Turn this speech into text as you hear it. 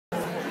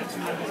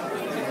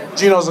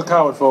Gino's a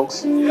coward,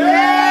 folks.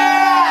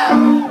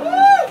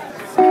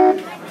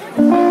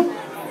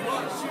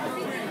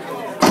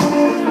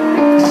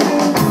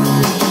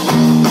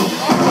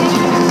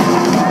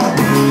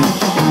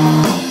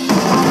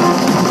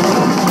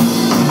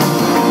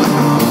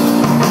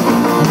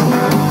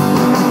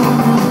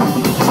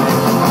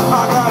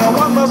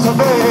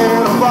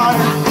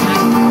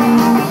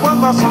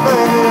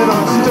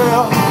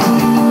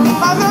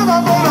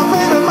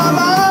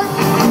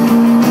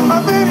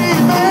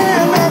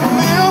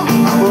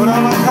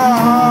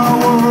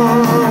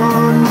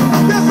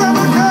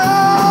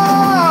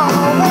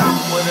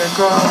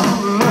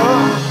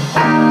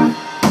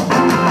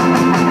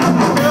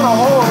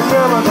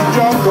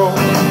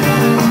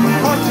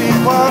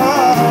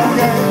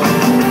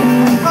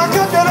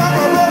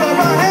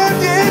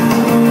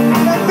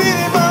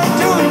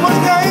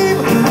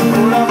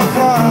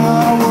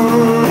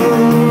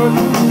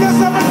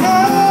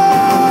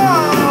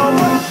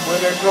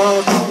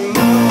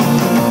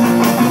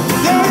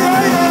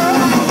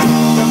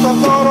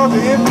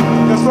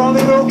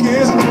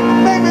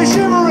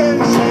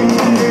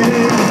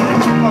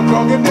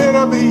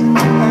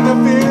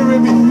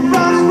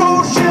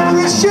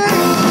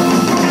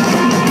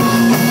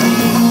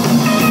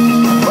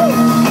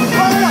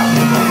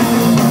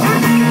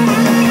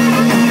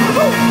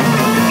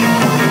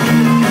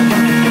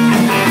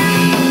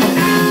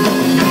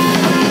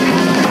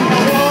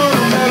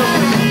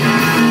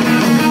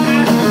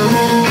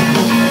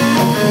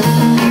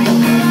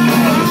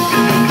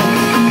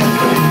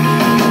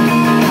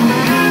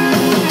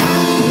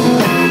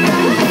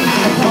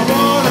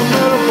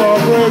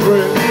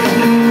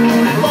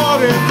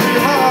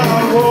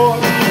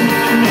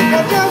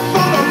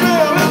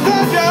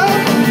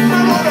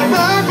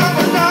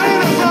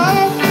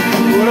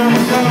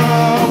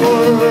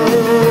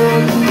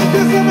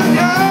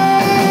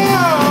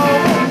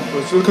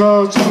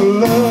 Because you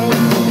love,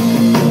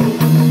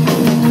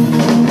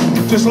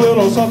 just a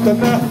little something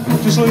now,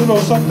 just a little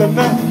something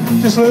now,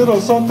 just a little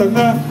something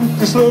now,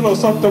 just a little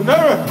something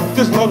now,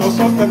 just a little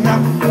something now,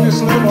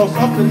 just a little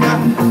something now.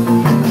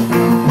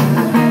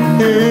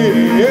 Hey,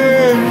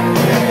 hey,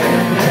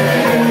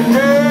 hey,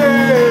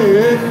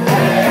 hey,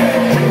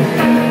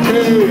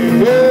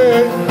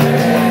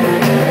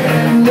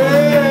 hey.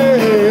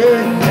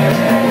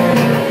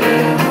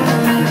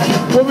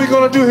 What we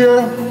gonna do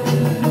here?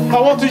 I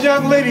want the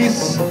young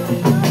ladies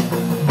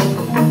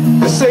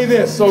to say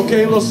this,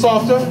 okay? A little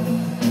softer.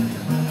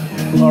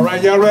 All right,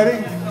 y'all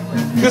ready?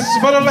 This is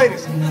for the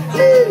ladies.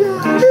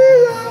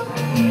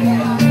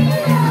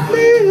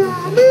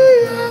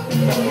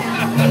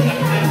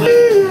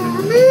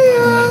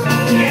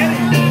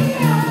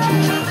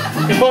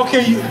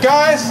 Okay, you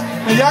guys,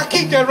 and y'all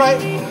keep that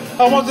right.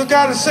 I want the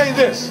guy to say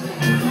this.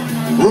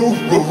 Roo,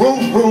 roo, roo,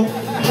 roo.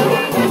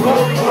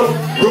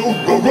 Roo,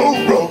 roo, roo,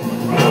 roo.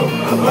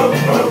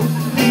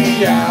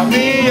 Mia,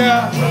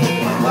 mia.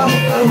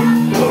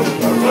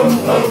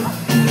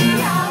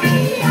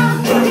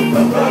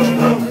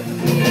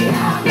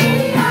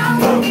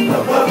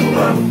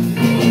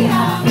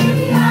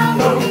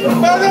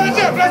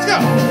 Let's go.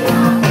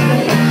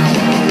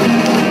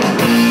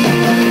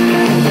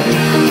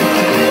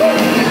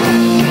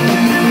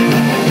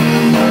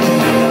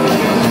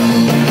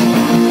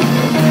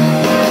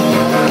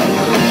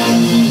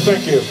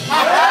 Thank you.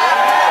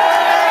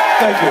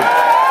 Thank you.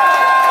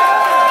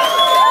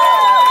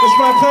 It's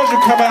my pleasure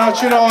coming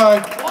out. You know, I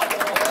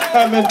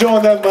haven't been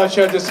doing that much.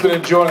 I've just been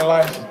enjoying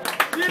life.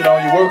 You know,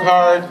 you work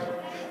hard,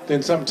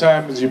 then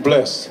sometimes you're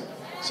blessed.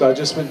 So I've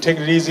just been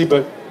taking it easy,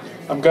 but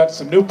I've got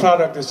some new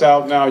product that's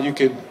out now. You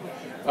can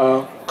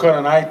cut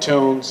on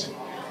iTunes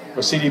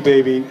or CD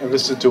Baby and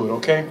listen to it,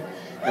 okay?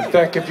 In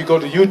fact, if you go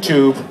to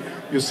YouTube,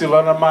 you'll see a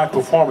lot of my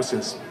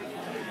performances.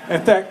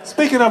 In fact,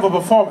 speaking of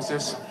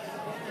performances,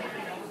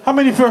 how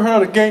many of you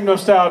heard of the Gino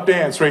style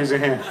dance? Raise your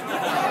hand.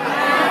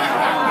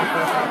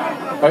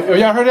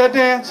 Y'all heard that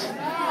dance?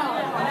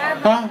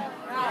 Huh?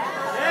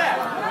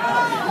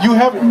 You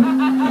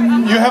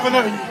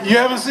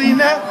haven't seen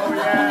that?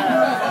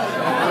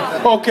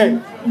 Okay.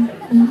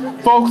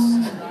 Folks,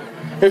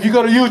 if you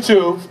go to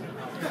YouTube,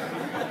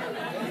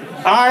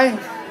 I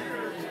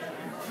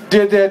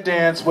did that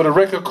dance with a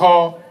record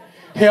called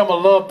Hey, I'm a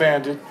Love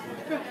Bandit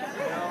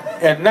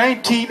in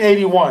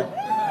 1981.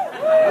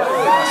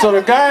 So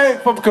the guy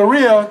from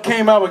Korea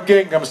came out with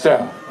Gangnam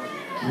Style.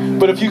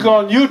 But if you go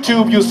on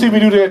YouTube, you'll see me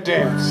do that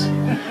dance.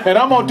 And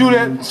I'm gonna do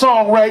that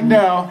song right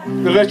now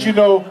to let you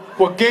know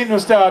where Gangnam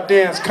Style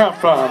dance come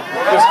from.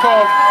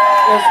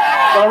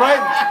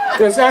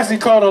 It's actually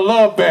called a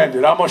Love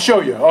Bandit. I'm gonna show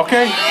you,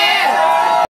 okay?